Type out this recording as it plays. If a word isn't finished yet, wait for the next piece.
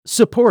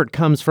Support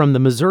comes from the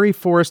Missouri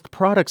Forest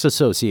Products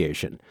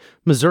Association.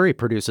 Missouri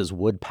produces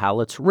wood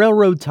pallets,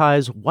 railroad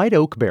ties, white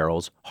oak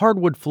barrels,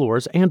 hardwood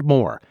floors, and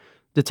more.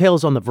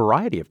 Details on the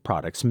variety of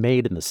products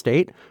made in the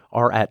state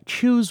are at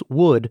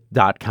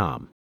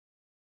choosewood.com.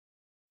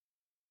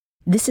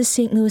 This is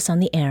St. Louis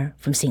on the Air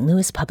from St.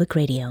 Louis Public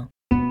Radio.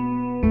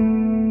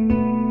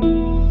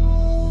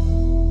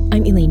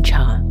 I'm Elaine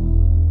Cha.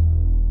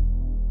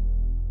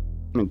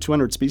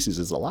 200 species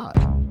is a lot.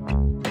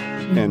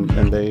 And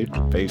they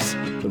face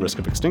the risk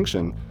of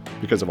extinction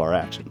because of our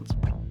actions.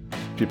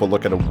 People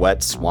look at a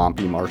wet,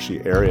 swampy,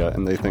 marshy area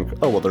and they think,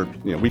 oh, well,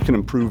 we can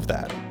improve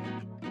that.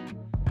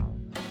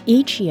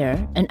 Each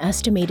year, an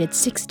estimated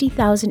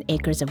 60,000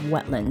 acres of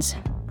wetlands,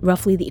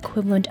 roughly the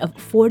equivalent of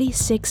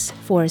 46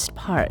 forest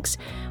parks,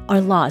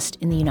 are lost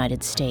in the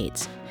United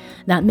States.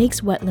 That makes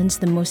wetlands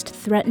the most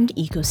threatened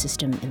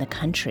ecosystem in the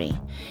country.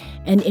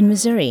 And in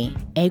Missouri,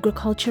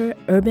 agriculture,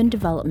 urban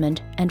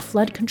development, and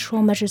flood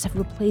control measures have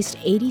replaced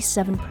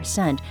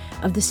 87%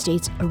 of the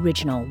state's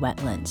original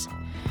wetlands.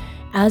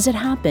 As it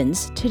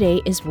happens,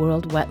 today is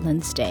World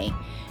Wetlands Day.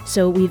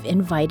 So we've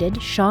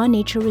invited Shaw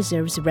Nature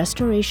Reserve's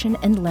Restoration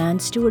and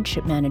Land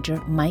Stewardship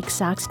Manager, Mike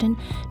Saxton,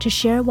 to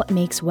share what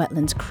makes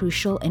wetlands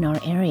crucial in our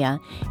area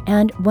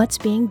and what's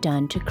being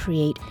done to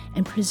create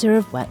and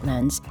preserve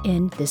wetlands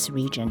in this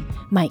region.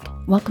 Mike,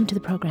 welcome to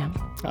the program.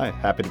 Hi,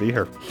 happy to be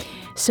here.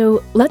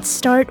 So let's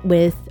start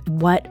with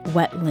what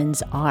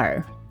wetlands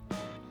are.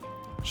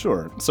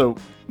 Sure. So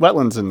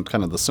wetlands, in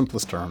kind of the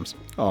simplest terms,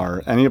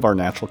 are any of our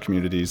natural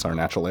communities, our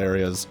natural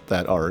areas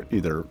that are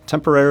either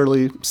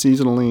temporarily,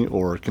 seasonally,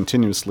 or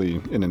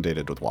continuously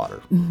inundated with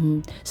water.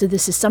 Mm-hmm. So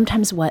this is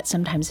sometimes wet,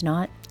 sometimes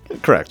not?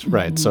 Correct,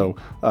 right. So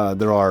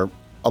there are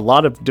a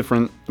lot of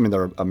different,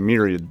 there are a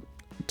myriad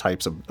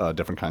types of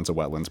different kinds of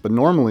wetlands, but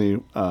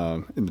normally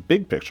in the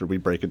big picture, we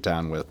break it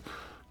down with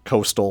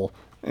coastal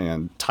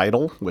and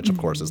tidal, which of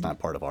course is not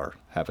part of our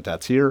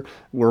habitats here.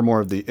 We're more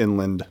of the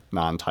inland,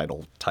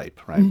 non-tidal type,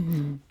 right?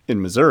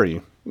 In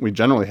Missouri, we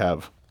generally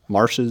have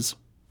marshes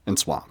and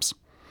swamps.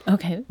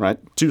 Okay. Right?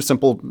 Two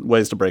simple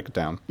ways to break it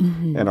down.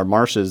 And our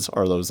marshes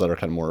are those that are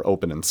kind of more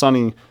open and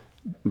sunny,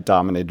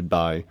 dominated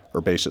by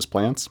herbaceous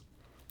plants.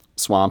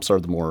 Swamps are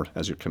the more,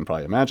 as you can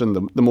probably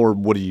imagine, the more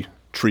woody,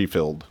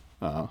 tree-filled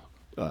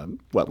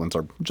wetlands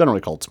are generally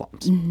called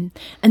swamps.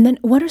 And then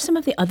what are some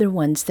of the other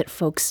ones that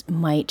folks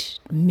might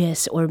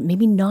miss or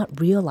maybe not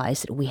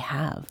realize that we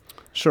have?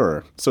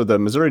 Sure. So the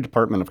Missouri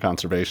Department of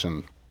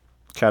Conservation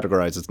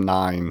categorizes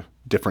 9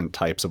 different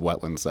types of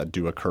wetlands that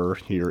do occur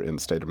here in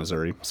the state of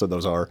Missouri. So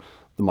those are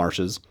the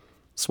marshes,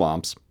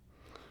 swamps,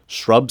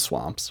 shrub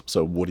swamps,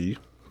 so woody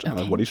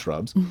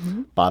shrubs,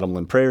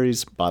 bottomland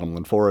prairies,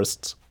 bottomland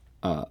forests,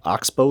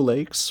 oxbow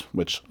lakes,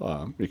 which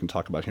we can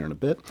talk about here in a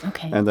bit,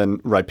 and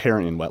then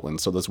riparian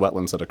wetlands, so those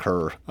wetlands that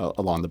occur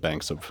along the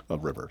banks of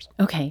rivers.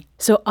 Okay,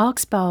 so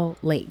oxbow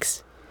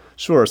lakes.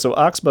 Sure. So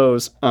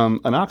oxbows,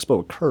 an oxbow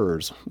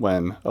occurs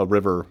when a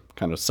river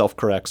kind of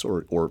self-corrects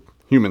or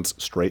humans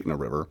straighten a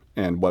river,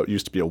 and what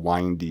used to be a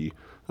windy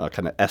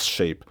kind of S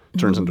shape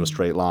turns into a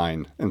straight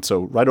line. And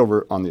so right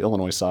over on the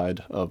Illinois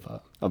side of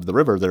the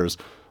river, there's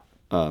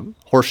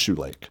Horseshoe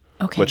Lake,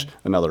 which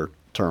another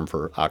term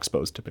for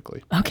oxbows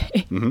typically.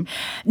 Okay.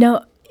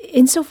 Now,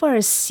 insofar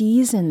as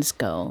seasons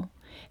go,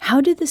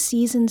 how do the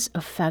seasons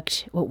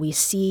affect what we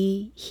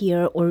see,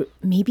 hear, or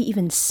maybe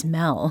even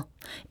smell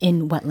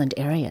in wetland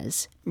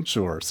areas?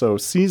 Sure. So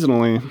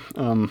seasonally,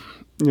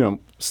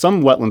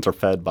 some wetlands are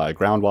fed by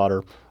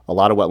groundwater. A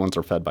lot of wetlands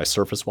are fed by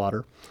surface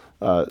water.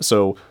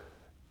 So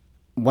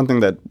one thing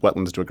that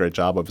wetlands do a great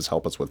job of is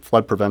help us with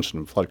flood prevention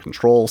and flood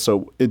control.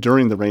 So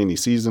during the rainy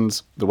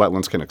seasons, the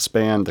wetlands can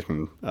expand. They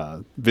can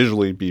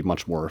visually be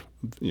much more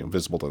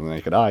visible to the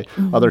naked eye.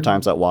 Other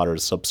times that water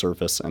is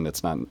subsurface and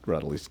it's not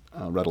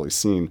readily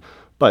seen.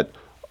 But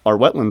our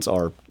wetlands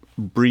are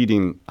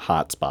breeding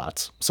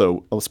hotspots.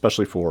 So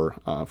especially for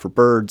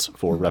birds,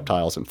 for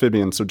reptiles,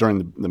 amphibians. So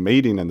during the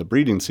mating and the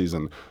breeding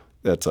season,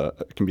 it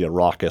can be a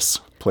raucous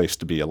place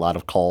to be. A lot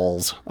of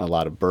calls, a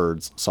lot of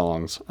birds,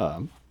 songs,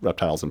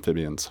 reptiles,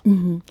 amphibians.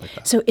 Like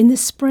that. So in the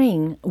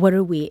spring, what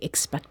are we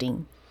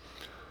expecting?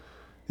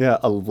 Yeah,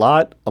 a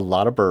lot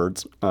of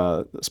birds,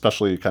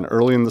 especially kind of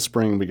early in the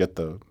spring, we get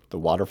the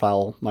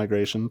waterfowl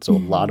migration. So a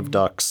lot of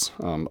ducks,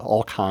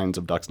 all kinds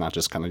of ducks, not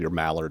just kind of your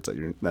mallards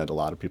that a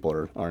lot of people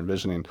are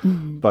envisioning.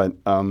 But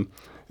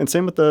and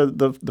same with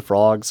the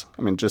frogs.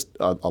 Just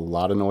a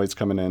lot of noise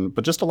coming in,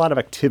 but just a lot of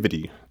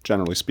activity,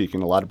 generally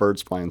speaking. A lot of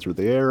birds flying through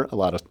the air, a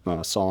lot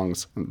of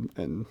songs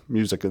and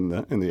music in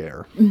the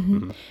air.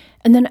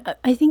 And then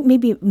I think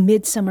maybe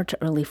midsummer to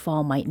early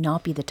fall might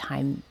not be the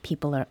time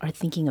people are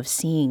thinking of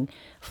seeing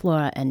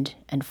flora and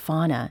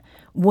fauna.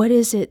 What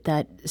is it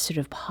that sort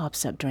of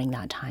pops up during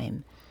that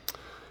time?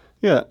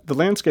 Yeah, the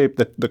landscape,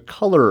 the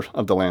color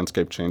of the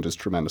landscape changes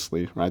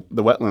tremendously, right?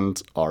 The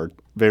wetlands are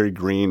very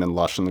green and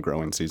lush in the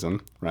growing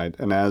season, right?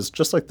 And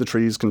just like the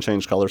trees can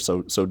change color,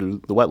 so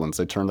do the wetlands.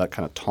 They turn that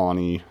kind of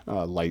tawny,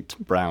 light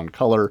brown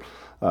color.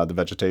 The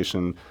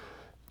vegetation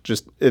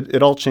just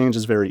it all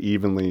changes very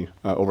evenly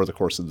over the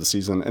course of the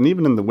season. And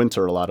even in the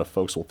winter, a lot of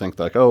folks will think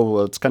like, oh,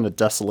 well, it's kind of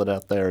desolate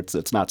out there.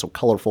 It's not so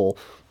colorful,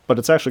 but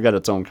it's actually got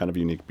its own kind of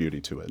unique beauty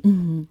to it.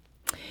 Mm-hmm.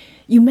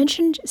 You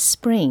mentioned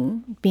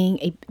spring being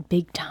a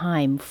big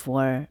time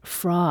for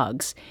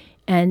frogs,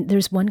 and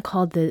there's one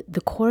called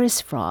the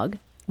chorus frog,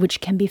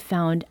 which can be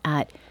found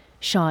at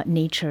Shaw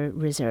Nature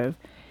Reserve.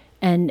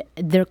 And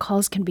their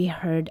calls can be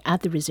heard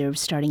at the reserve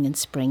starting in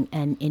spring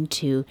and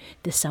into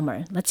the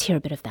summer. Let's hear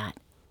a bit of that.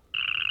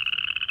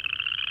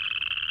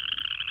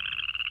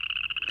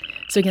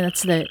 So again,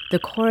 that's the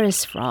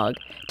chorus frog.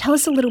 Tell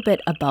us a little bit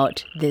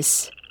about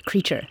this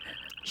creature.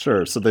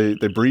 Sure. So they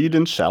breed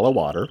in shallow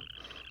water.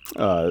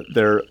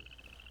 They're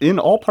in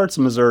all parts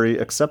of Missouri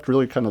except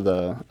really kind of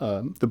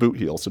the boot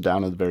heel, so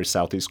down in the very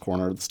southeast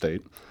corner of the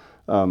state.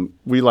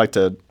 We like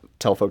to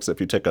tell folks that if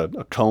you take a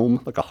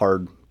comb, like a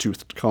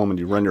hard-toothed comb, and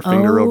you run your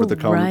finger over the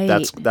comb, right.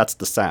 that's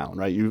the sound,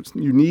 right? You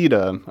need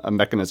a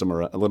mechanism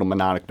or a little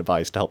mnemonic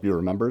device to help you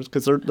remember,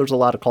 because there's a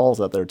lot of calls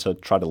out there to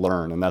try to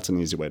learn, and that's an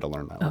easy way to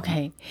learn that.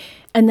 Okay.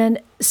 And then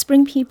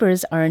spring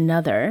peepers are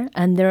another,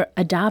 and they're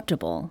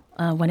adaptable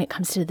when it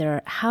comes to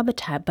their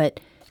habitat,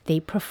 but they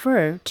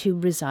prefer to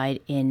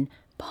reside in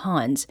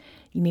ponds.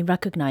 You may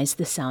recognize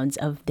the sounds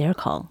of their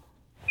call.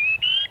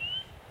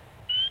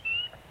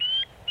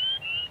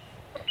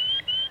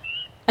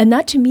 And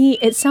that, to me,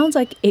 it sounds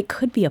like it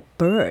could be a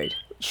bird.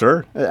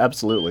 Sure,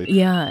 absolutely.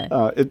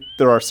 Yeah.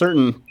 There are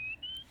certain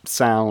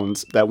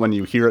sounds that when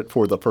you hear it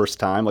for the first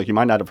time, like you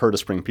might not have heard a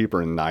spring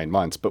peeper in 9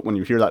 months, but when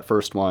you hear that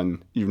first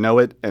one, you know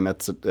it, and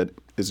it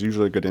is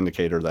usually a good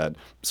indicator that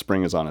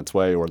spring is on its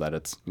way or that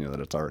it's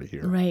already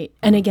here. Right.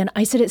 And again,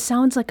 I said it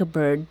sounds like a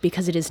bird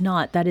because it is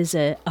not. That is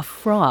a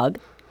frog.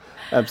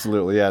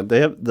 Absolutely, yeah. They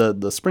have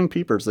the spring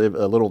peepers. They have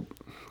a little,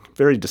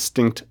 very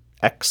distinct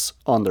X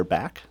on their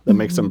back that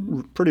makes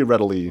them pretty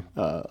readily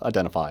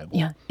identifiable.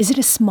 Yeah. Is it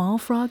a small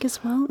frog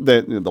as well?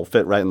 They'll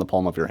fit right in the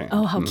palm of your hand.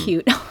 Oh, how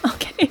cute.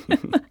 Okay.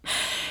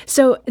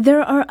 So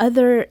there are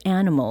other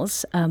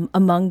animals.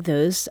 Among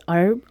those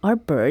are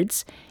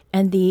birds.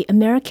 And the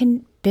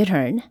American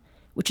bittern,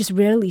 which is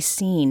rarely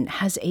seen,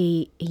 has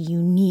a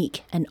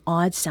unique and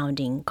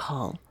odd-sounding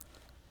call.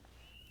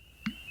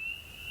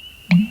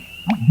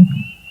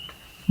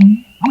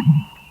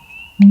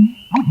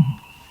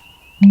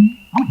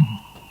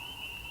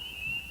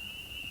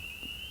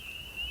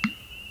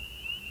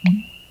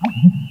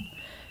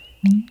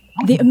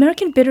 The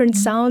American bittern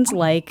sounds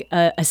like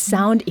a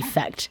sound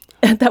effect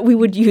that we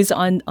would use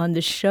on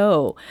the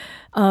show.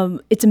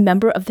 It's a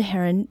member of the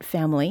heron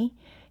family.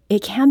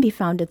 It can be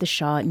found at the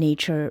Shaw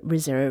Nature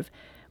Reserve.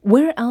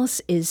 Where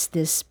else is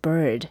this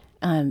bird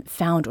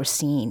found or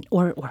seen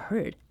or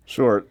heard?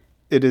 Sure.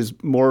 It is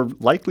more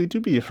likely to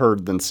be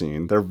heard than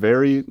seen. They're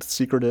very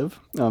secretive.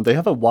 They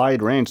have a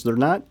wide range. They're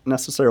not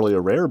necessarily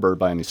a rare bird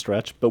by any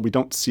stretch, but we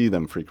don't see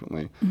them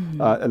frequently.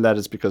 And that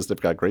is because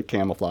they've got great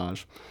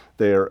camouflage.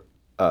 They're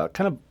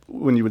kind of,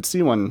 when you would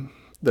see one,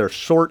 they're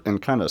short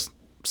and kind of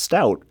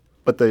stout,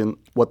 but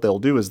what they'll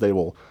do is they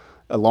will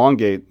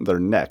elongate their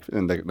neck,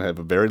 and they have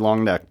a very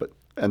long neck,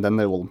 and then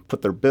they will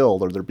put their bill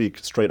or their beak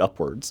straight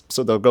upwards.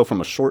 So they'll go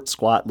from a short,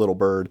 squat little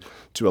bird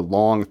to a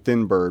long,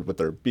 thin bird with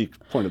their beak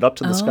pointed up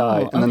to the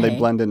sky, and then they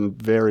blend in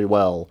very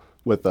well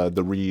with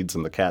the reeds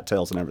and the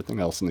cattails and everything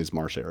else in these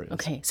marsh areas.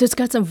 Okay, so it's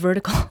got some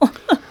vertical.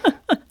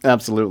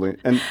 Absolutely.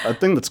 And a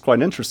thing that's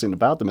quite interesting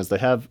about them is they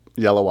have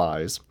yellow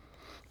eyes,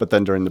 but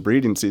then during the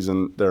breeding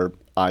season, their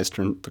eyes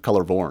turn the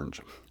color of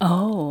orange.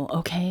 Oh,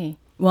 okay.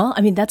 Well,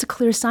 I mean, that's a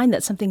clear sign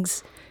that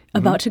something's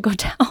about to go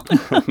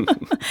down.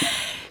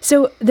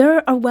 So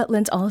there are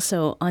wetlands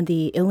also on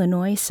the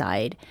Illinois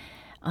side.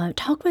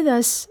 Talk with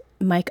us,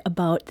 Mike,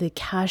 about the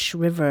Cache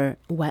River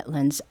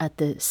wetlands at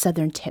the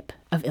southern tip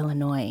of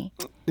Illinois.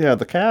 Yeah,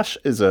 the Cache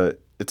it's a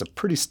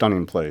pretty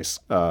stunning place.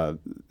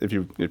 If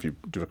you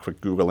do a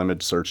quick Google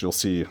image search, you'll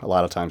see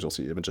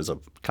images of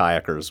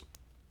kayakers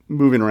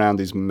moving around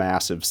these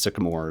massive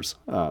sycamores.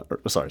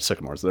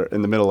 Sycamores. They're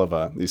in the middle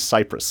of these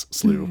cypress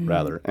slough,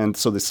 rather. And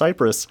so this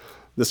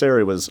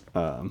area was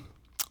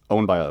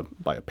owned by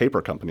a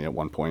paper company at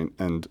one point,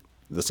 and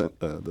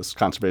this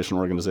conservation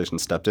organization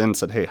stepped in and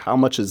said, "Hey, how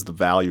much is the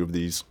value of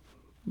these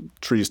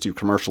trees to you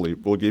commercially?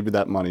 We'll give you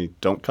that money.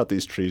 Don't cut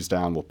these trees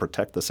down. We'll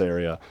protect this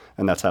area."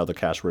 And that's how the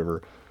Cache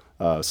River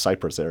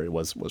cypress area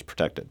was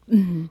protected.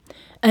 Mm-hmm.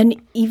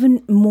 And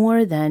even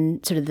more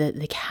than sort of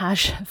the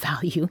cash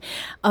value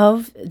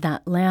of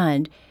that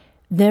land,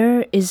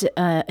 there is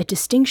a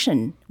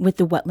distinction with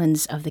the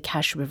wetlands of the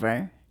Cache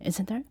River,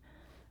 isn't there?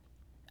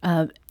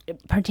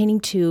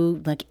 Pertaining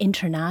to like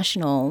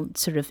international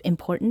sort of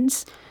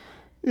importance.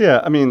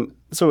 Yeah, I mean,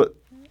 so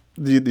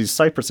these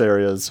cypress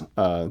areas,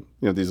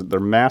 they're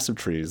massive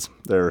trees.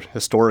 They're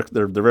historic.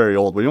 They're very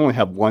old. We only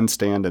have one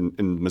stand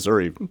in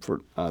Missouri for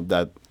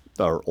that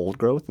are old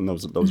growth, and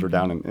those are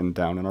down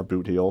in our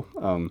boot heel.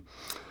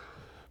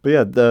 But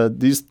yeah,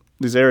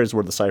 these areas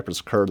where the cypress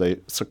occur, they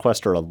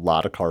sequester a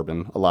lot of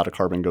carbon. A lot of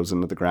carbon goes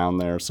into the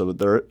ground there. So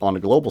they're on a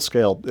global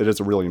scale. It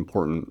is really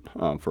important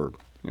for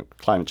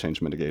climate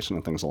change mitigation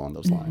and things along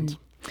those lines.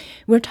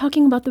 We're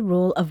talking about the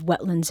role of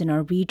wetlands in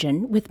our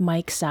region with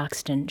Mike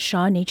Saxton,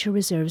 Shaw Nature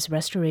Reserve's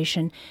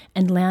Restoration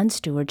and Land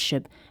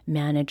Stewardship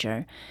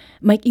Manager.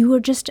 Mike, you were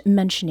just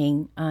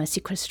mentioning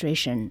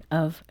sequestration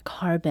of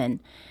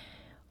carbon.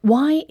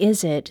 Why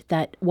is it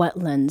that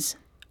wetlands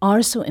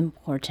are so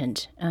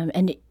important?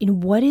 And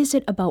what is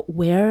it about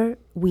where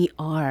we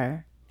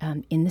are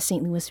in the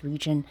St. Louis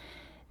region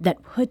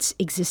that puts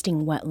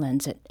existing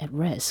wetlands at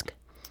risk?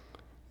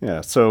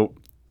 Yeah, so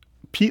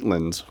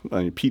peatlands,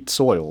 peat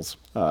soils,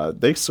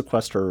 they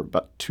sequester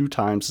about 2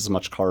 times as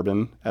much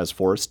carbon as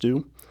forests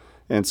do.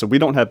 And so we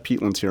don't have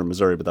peatlands here in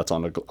Missouri, but that's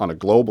on a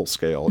global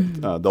scale.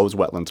 Mm-hmm. Those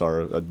wetlands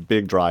are a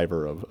big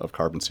driver of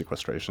carbon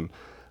sequestration.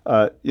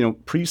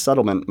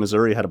 Pre-settlement,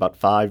 Missouri had about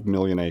 5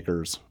 million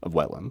acres of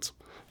wetlands.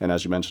 And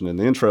as you mentioned in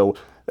the intro,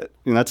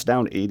 that's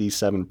down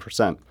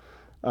 87%.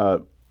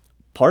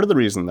 Part of the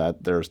reason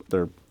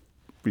that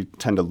we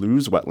tend to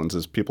lose wetlands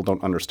is people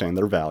don't understand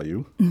their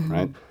value, mm-hmm.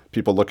 right?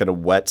 People look at a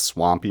wet,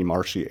 swampy,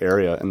 marshy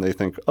area and they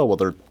think, oh,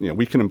 well,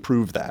 we can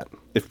improve that.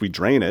 If we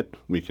drain it,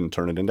 we can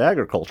turn it into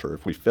agriculture.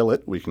 If we fill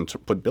it, we can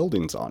put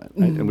buildings on it,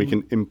 right? Mm-hmm. And we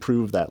can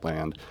improve that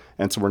land.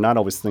 And so we're not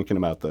always thinking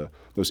about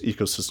those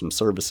ecosystem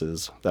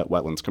services that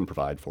wetlands can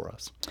provide for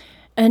us.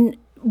 And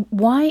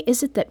why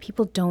is it that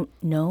people don't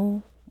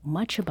know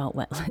much about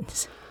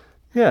wetlands?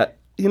 Yeah,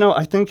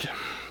 I think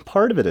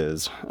part of it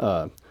is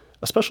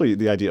especially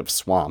the idea of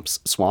swamps.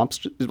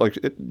 Swamps,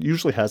 it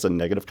usually has a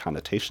negative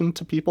connotation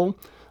to people.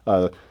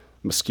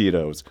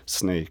 Mosquitoes,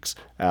 snakes,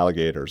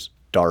 alligators,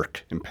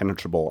 dark,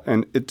 impenetrable.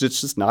 And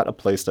it's just not a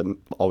place that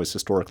always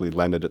historically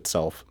lended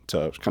itself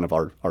to kind of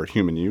our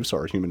human use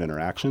or our human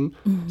interaction.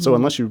 Mm-hmm. So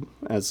unless you,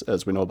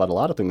 as we know about a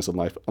lot of things in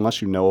life,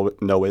 unless you know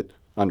it,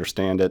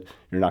 understand it,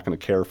 you're not going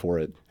to care for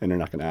it, and you're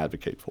not going to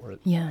advocate for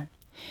it. Yeah.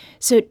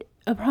 So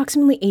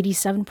approximately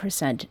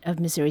 87% of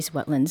Missouri's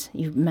wetlands,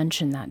 you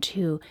mentioned that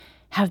too,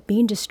 have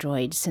been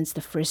destroyed since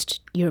the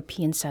first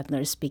European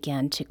settlers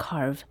began to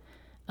carve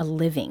a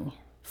living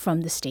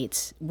from the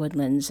state's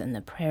woodlands and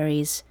the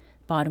prairies,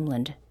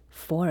 bottomland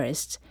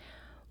forests.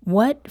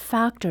 What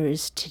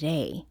factors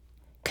today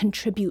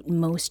contribute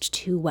most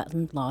to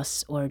wetland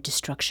loss or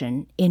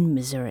destruction in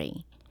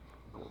Missouri?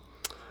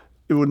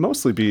 It would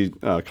mostly be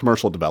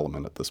commercial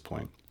development at this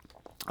point.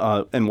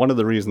 And one of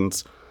the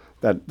reasons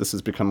that this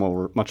has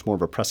become much more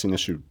of a pressing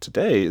issue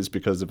today is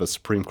because of a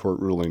Supreme Court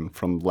ruling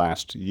from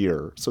last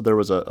year. So there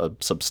was a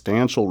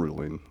substantial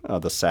ruling,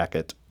 the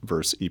Sackett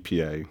versus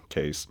EPA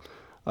case.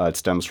 It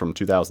stems from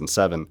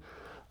 2007.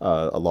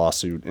 A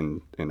lawsuit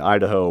in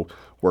Idaho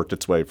worked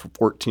its way for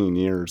 14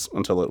 years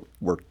until it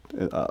worked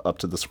up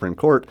to the Supreme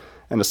Court.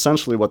 And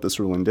essentially what this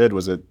ruling did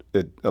was it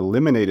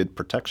eliminated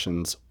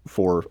protections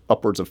for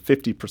upwards of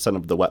 50%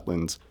 of the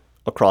wetlands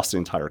across the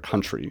entire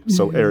country. Mm-hmm.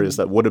 So areas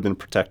that would have been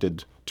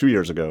protected 2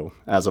 years ago,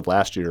 as of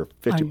last year,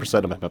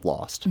 50% of them have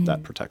lost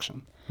that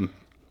protection. Mm-hmm.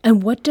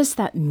 And what does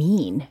that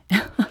mean?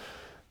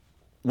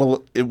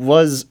 Well,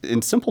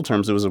 in simple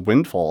terms, it was a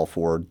windfall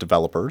for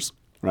developers,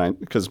 right?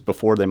 Because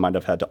before they might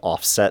have had to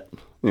offset,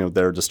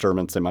 their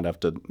disturbance. They might have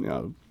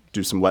to,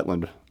 do some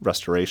wetland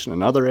restoration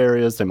in other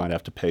areas. They might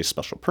have to pay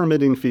special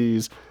permitting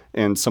fees.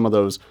 And some of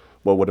those,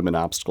 what would have been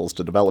obstacles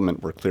to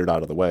development, were cleared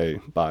out of the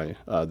way by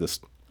this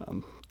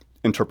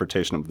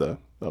interpretation of the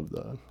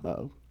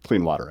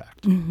Clean Water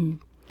Act. Mm-hmm.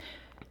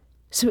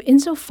 So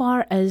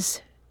insofar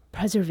as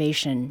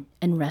preservation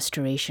and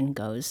restoration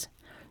goes,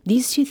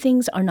 these two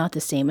things are not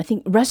the same. I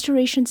think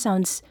restoration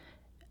sounds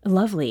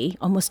lovely,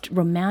 almost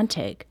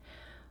romantic.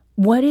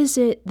 What is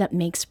it that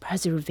makes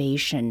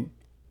preservation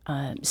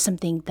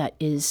something that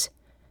is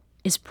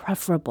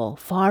preferable,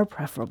 far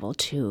preferable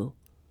to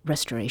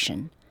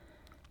restoration?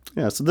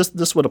 Yeah, so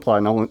this would apply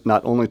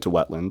not only to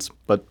wetlands,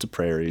 but to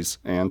prairies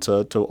and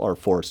to our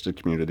forested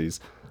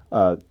communities.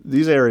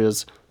 These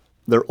areas,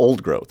 they're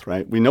old growth,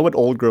 right? We know what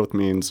old growth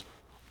means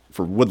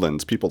for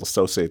woodlands. People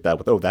associate that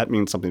with, that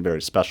means something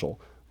very special.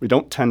 We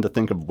don't tend to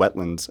think of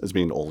wetlands as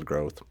being old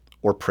growth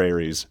or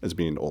prairies as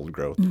being old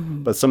growth.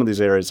 Mm-hmm. But some of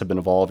these areas have been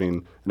evolving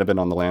and have been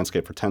on the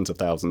landscape for tens of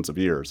thousands of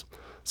years.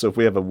 So if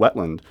we have a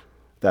wetland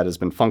that has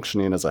been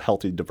functioning as a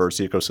healthy, diverse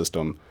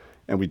ecosystem,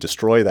 and we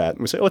destroy that,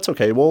 and we say, it's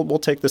okay, we'll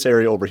take this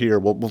area over here,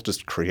 we'll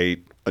just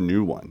create a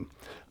new one.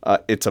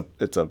 It's a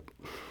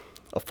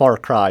far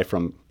cry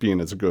from being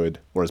as good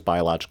or as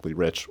biologically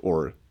rich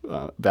or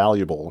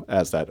valuable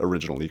as that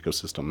original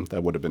ecosystem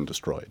that would have been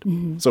destroyed.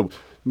 Mm-hmm. So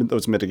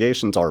those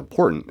mitigations are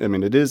important. I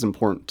mean, it is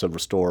important to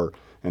restore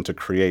and to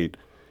create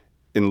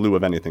in lieu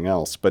of anything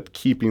else, but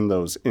keeping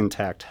those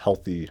intact,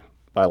 healthy,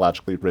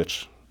 biologically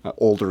rich,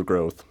 older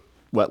growth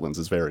wetlands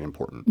is very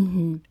important.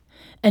 Mm-hmm.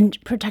 And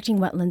protecting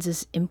wetlands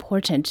is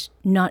important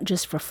not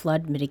just for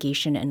flood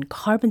mitigation and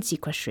carbon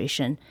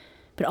sequestration,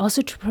 but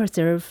also to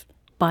preserve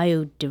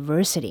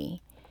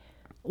biodiversity.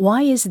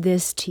 Why is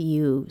this to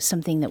you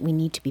something that we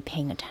need to be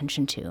paying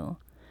attention to?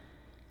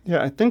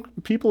 Yeah, I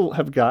think people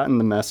have gotten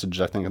the message,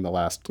 in the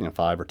last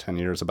 5 or 10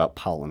 years about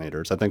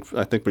pollinators.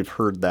 I think we've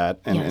heard that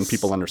and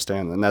people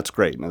understand, and that's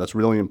great. And that's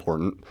really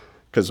important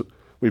because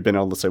we've been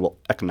able to say, well,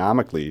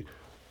 economically,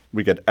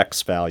 we get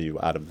X value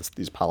out of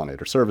these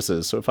pollinator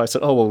services. So if I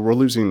said, oh, well, we're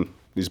losing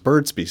these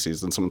bird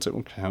species, then someone said,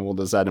 okay, well,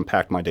 does that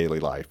impact my daily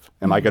life?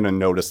 Am I going to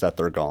notice that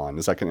they're gone?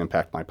 Is that going to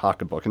impact my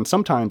pocketbook? And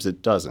sometimes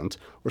it doesn't,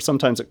 or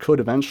sometimes it could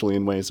eventually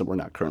in ways that we're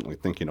not currently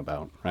thinking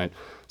about, right?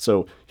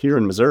 So here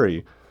in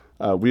Missouri,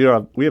 we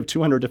have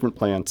 200 different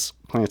plant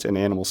and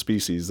animal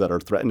species that are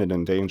threatened and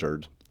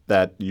endangered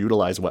that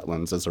utilize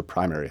wetlands as their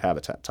primary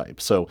habitat type.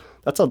 So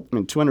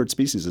 200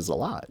 species is a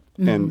lot,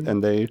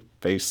 and they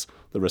face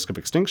the risk of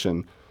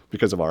extinction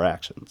because of our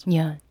actions.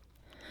 Yeah.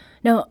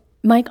 Now,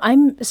 Mike,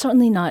 I'm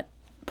certainly not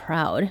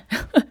proud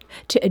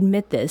to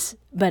admit this,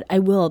 but I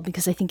will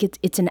because I think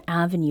it's an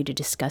avenue to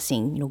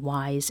discussing,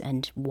 whys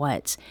and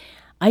whats.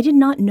 I did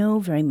not know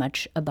very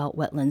much about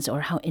wetlands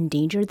or how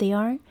endangered they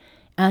are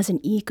as an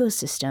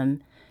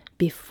ecosystem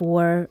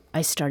before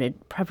I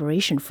started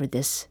preparation for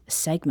this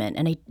segment,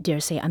 and I dare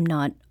say I'm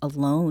not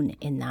alone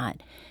in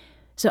that.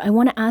 So I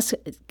want to ask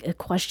a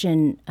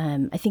question.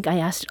 I think I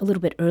asked a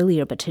little bit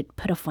earlier, but to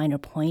put a finer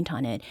point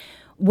on it,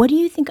 what do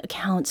you think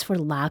accounts for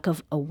lack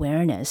of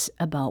awareness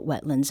about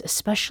wetlands,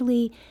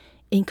 especially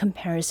in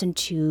comparison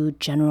to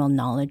general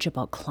knowledge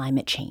about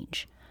climate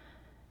change?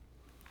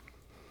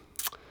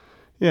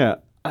 Yeah,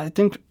 I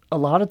think a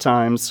lot of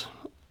times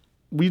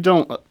we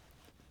don't.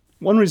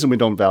 One reason we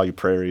don't value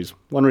prairies,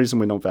 one reason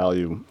we don't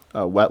value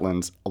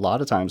wetlands, a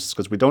lot of times is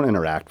because we don't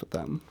interact with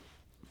them.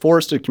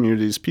 Forested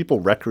communities, people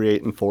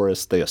recreate in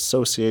forests, they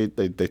associate,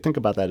 they think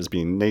about that as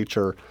being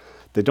nature.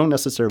 They don't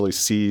necessarily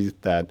see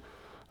that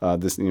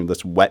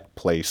this wet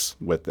place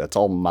that's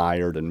all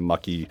mired and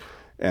mucky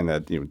and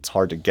that it's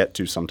hard to get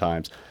to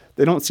sometimes.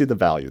 They don't see the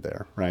value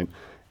there, right?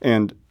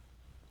 And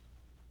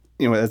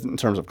in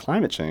terms of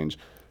climate change,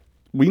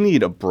 we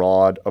need a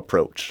broad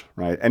approach,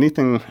 right?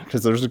 Anything,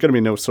 because there's going to be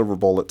no silver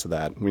bullet to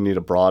that. We need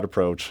a broad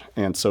approach.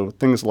 And so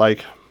things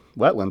like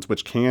wetlands,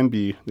 which can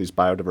be these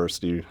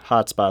biodiversity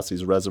hotspots,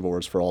 these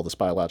reservoirs for all this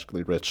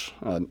biologically rich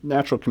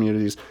natural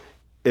communities,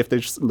 if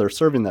they're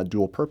serving that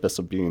dual purpose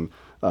of being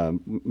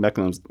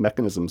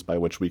mechanisms by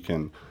which we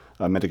can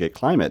mitigate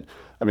climate,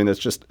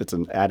 it's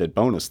an added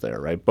bonus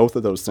there, right? Both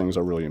of those things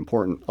are really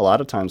important. A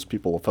lot of times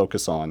people will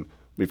focus on,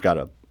 we've got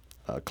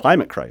a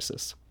climate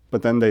crisis,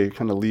 but then they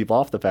kind of leave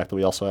off the fact that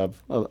we also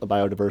have a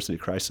biodiversity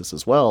crisis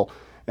as well,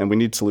 and we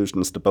need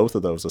solutions to both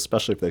of those,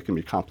 especially if they can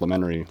be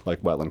complementary,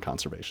 like wetland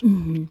conservation.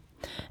 Mm-hmm.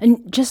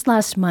 And just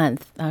last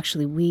month,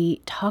 actually,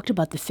 we talked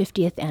about the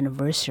 50th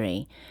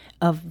anniversary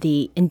of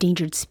the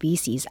Endangered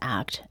Species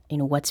Act,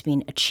 what's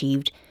been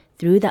achieved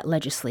through that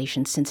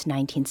legislation since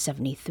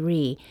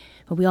 1973.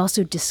 But we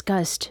also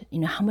discussed,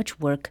 how much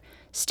work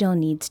still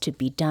needs to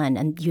be done.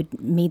 And you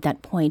made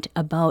that point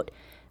about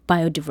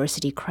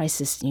biodiversity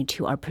crisis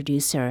to our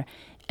producer,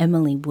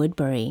 Emily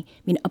Woodbury.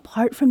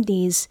 Apart from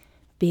these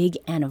big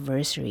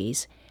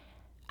anniversaries,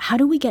 how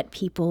do we get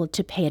people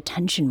to pay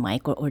attention,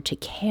 Mike, or to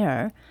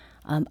care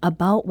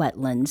about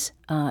wetlands?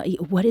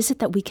 What is it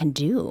that we can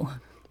do?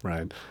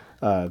 Right.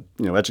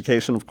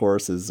 Education, of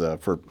course, is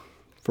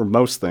for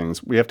most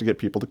things, we have to get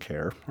people to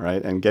care,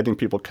 right? And getting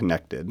people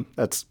connected,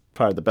 that's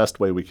probably the best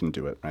way we can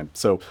do it, right?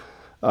 So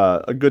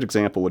a good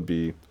example would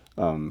be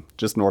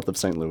just north of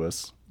St.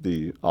 Louis,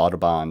 the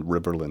Audubon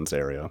Riverlands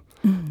area.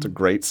 Mm-hmm. It's a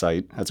great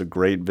site, has a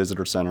great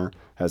visitor center,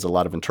 has a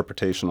lot of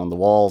interpretation on the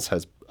walls,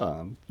 has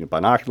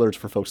binoculars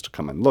for folks to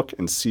come and look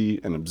and see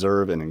and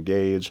observe and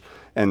engage.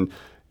 And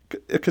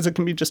because it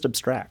can be just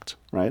abstract,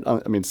 right?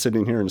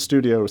 Sitting here in a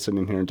studio,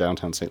 sitting here in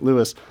downtown St.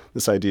 Louis,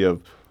 this idea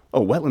of,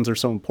 wetlands are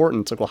so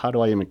important. It's like, well, how do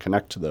I even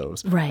connect to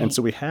those? Right. And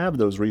so we have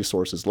those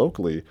resources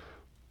locally,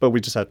 but we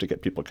just have to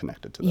get people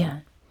connected to them. Yeah.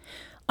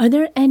 Are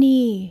there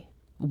any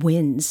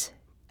wins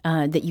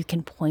that you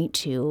can point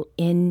to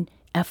in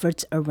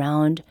efforts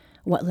around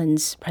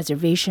wetlands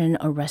preservation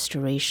or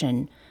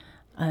restoration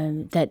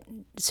that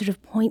sort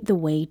of point the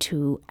way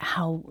to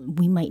how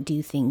we might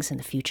do things in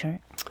the future?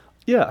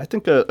 Yeah, I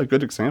think a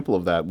good example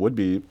of that would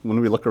be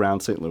when we look around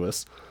St.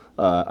 Louis.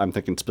 I'm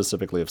thinking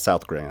specifically of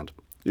South Grand.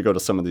 You go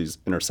to some of these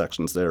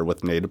intersections there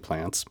with native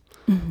plants.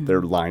 Mm-hmm.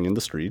 They're lining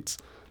the streets.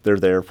 They're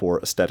there for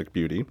aesthetic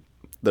beauty.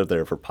 They're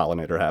there for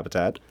pollinator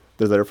habitat.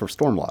 They're there for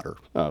stormwater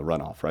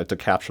runoff, right, to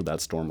capture that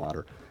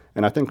stormwater.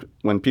 And I think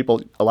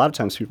a lot of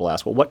times people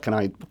ask, well, what can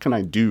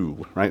I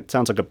do, right? It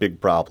sounds like a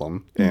big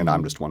problem, and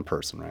I'm just one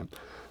person, right?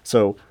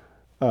 So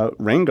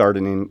rain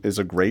gardening is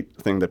a great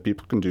thing that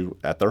people can do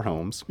at their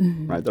homes,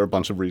 right? There are a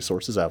bunch of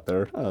resources out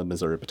there,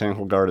 Missouri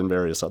Botanical Garden,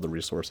 various other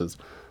resources.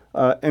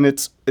 And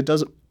it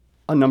does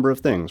a number of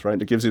things,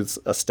 right? It gives you this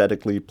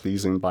aesthetically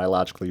pleasing,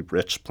 biologically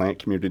rich plant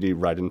community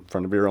right in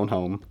front of your own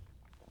home.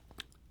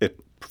 It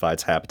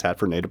provides habitat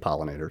for native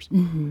pollinators.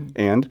 Mm-hmm.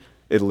 And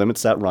it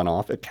limits that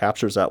runoff. It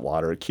captures that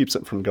water. It keeps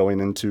it from going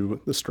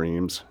into the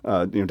streams,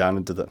 down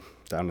into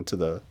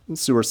the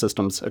sewer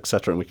systems, et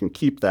cetera. And we can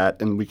keep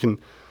that, and we can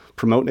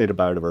promote native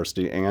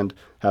biodiversity and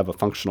have a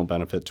functional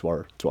benefit to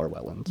our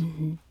wetlands.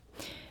 Mm-hmm.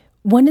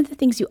 One of the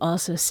things you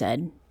also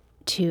said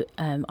to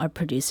our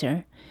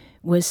producer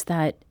was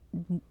that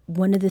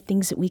one of the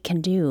things that we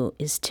can do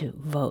is to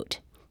vote.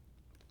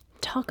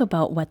 Talk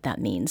about what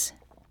that means.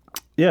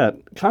 Yeah,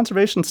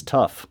 conservation's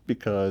tough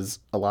because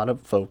a lot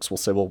of folks will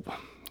say, well,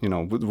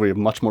 we have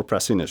much more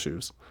pressing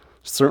issues.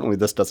 Certainly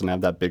this doesn't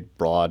have that big,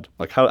 broad,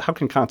 like how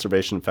can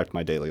conservation affect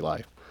my daily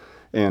life?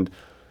 And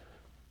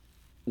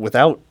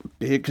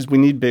because we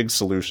need big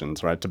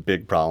solutions, right, to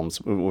big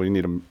problems. We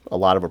need a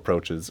lot of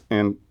approaches.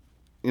 And,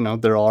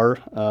 there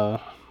are,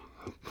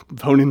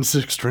 voting is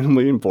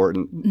extremely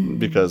important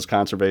because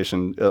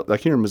conservation,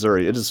 like here in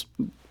Missouri,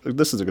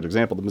 this is a good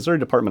example. The Missouri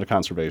Department of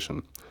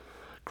Conservation,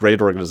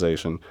 great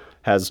organization,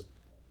 has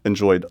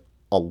enjoyed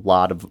a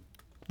lot of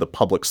the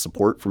public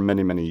support for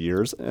many, many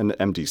years. And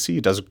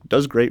MDC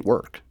does great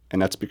work.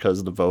 And that's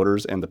because the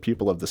voters and the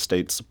people of the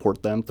state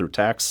support them through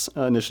tax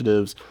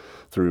initiatives,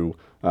 through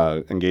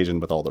engaging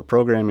with all their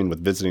programming,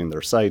 with visiting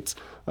their sites.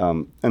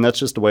 And that's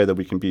just a way that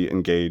we can be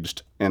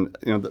engaged. And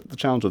the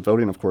challenge with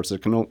voting, of course,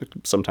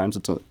 sometimes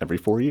it's every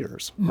 4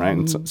 years, right?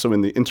 And so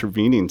in the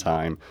intervening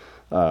time,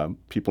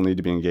 people need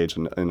to be engaged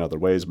in other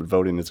ways. But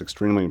voting is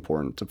extremely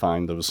important to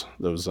find those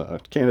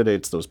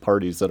candidates, those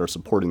parties that are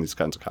supporting these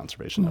kinds of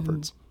conservation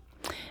efforts.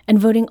 And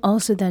voting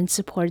also then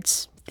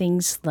supports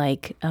things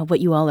like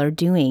what you all are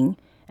doing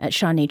at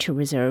Shaw Nature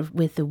Reserve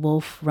with the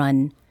Wolf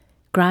Run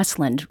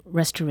Grassland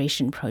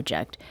Restoration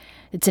Project.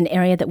 It's an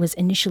area that was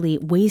initially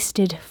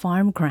wasted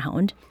farm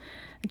ground,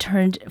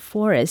 turned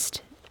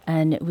forest,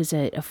 and it was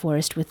a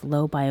forest with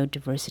low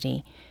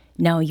biodiversity.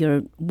 Now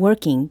you're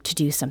working to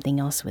do something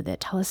else with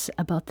it. Tell us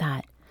about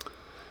that.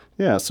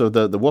 Yeah, so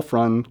the Wolf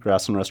Run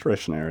Grassland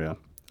Restoration Area,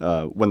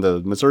 when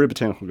the Missouri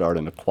Botanical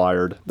Garden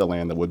acquired the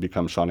land that would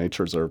become Shaw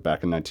Nature Reserve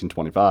back in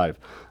 1925,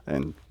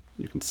 and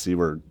you can see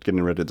we're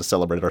getting ready to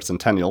celebrate our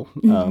centennial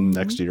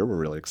next year. We're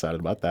really excited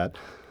about that.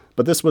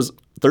 But this was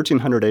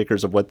 1,300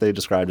 acres of what they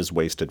described as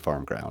wasted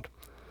farm ground.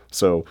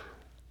 So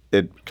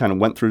it kind of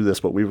went through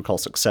this, what we would call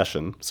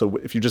succession. So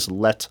if you just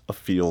let a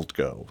field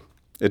go,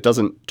 it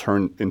doesn't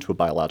turn into a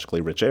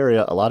biologically rich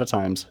area. A lot of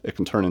times it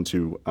can turn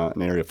into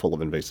an area full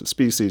of invasive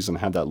species and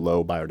have that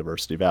low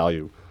biodiversity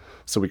value.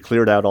 So we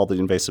cleared out all the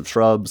invasive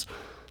shrubs,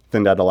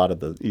 thinned out a lot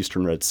of the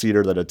eastern red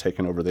cedar that had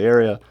taken over the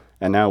area,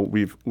 and now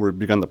we've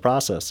begun the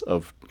process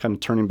of kind of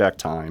turning back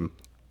time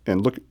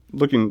and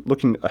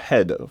looking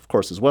ahead, of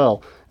course, as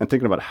well, and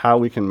thinking about how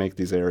we can make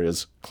these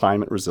areas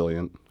climate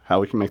resilient, how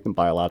we can make them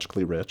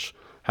biologically rich,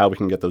 how we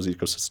can get those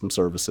ecosystem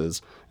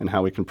services, and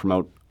how we can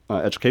promote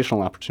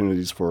educational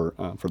opportunities for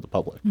the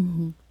public.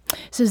 Mm-hmm.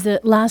 So as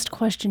the last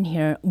question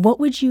here, what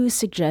would you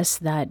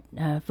suggest that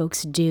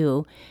folks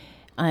do?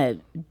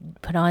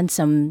 Put on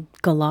some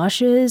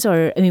galoshes,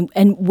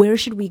 and where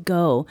should we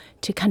go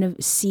to kind of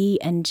see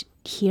and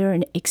hear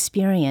and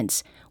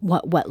experience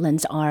what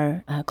wetlands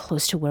are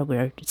close to where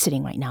we're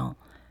sitting right now?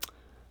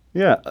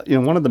 Yeah,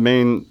 one of the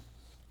main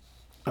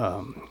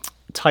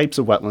types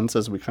of wetlands,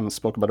 as we kind of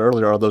spoke about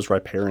earlier, are those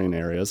riparian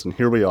areas. And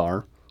here we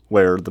are,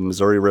 where the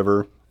Missouri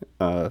River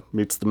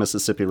meets the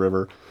Mississippi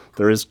River.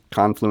 There is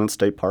Confluence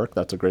State Park.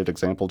 That's a great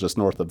example just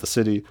north of the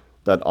city.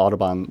 That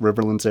Audubon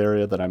Riverlands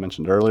area that I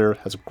mentioned earlier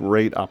has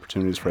great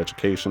opportunities for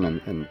education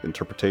and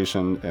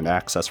interpretation and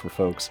access for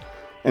folks.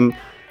 And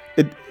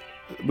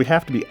we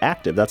have to be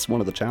active. That's one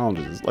of the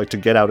challenges. Like, to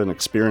get out and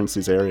experience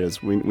these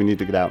areas, we need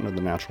to get out into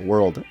the natural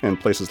world. And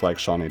places like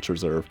Shaw Nature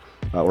Reserve,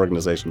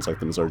 organizations like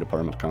the Missouri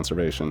Department of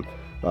Conservation,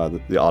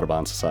 the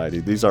Audubon Society,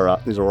 these are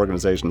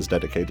organizations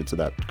dedicated to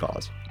that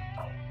cause.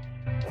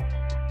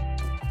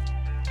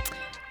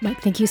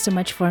 Mike, thank you so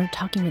much for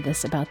talking with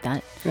us about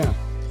that. Yeah.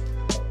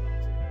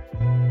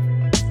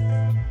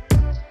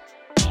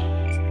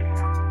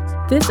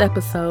 This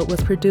episode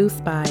was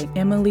produced by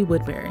Emily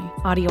Woodbury.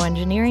 Audio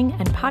engineering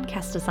and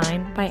podcast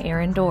design by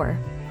Aaron Dorr.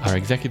 Our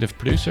executive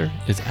producer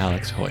is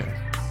Alex Hoyer.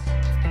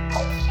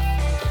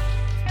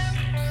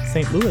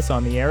 St. Louis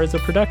on the Air is a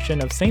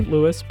production of St.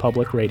 Louis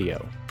Public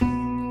Radio.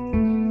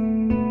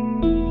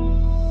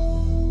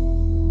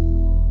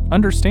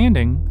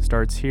 Understanding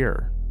starts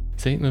here.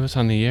 St. Louis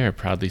on the Air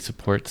proudly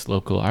supports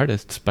local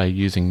artists by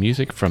using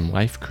music from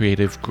Life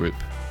Creative Group.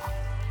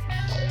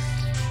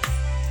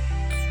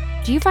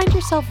 Do you find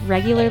yourself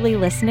regularly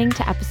listening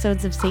to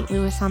episodes of St.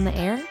 Louis on the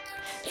Air?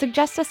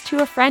 Suggest us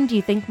to a friend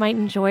you think might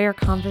enjoy our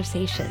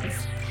conversations.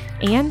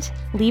 And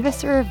leave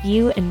us a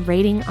review and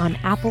rating on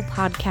Apple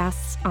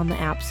Podcasts on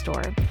the App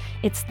Store.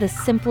 It's the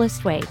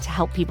simplest way to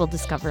help people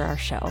discover our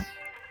show.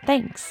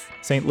 Thanks.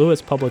 St.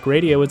 Louis Public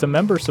Radio is a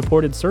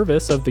member-supported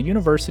service of the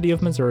University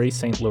of Missouri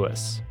St.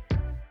 Louis.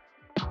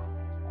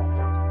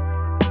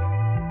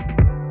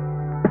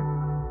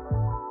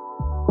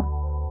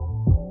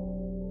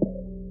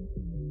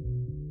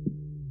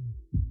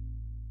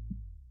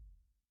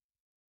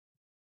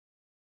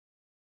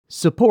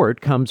 Support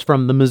comes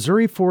from the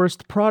Missouri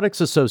Forest Products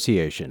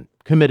Association,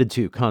 committed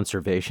to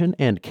conservation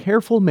and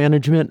careful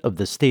management of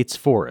the state's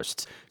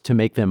forests to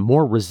make them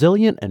more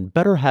resilient and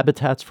better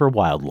habitats for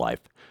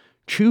wildlife.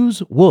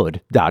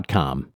 ChooseWood.com.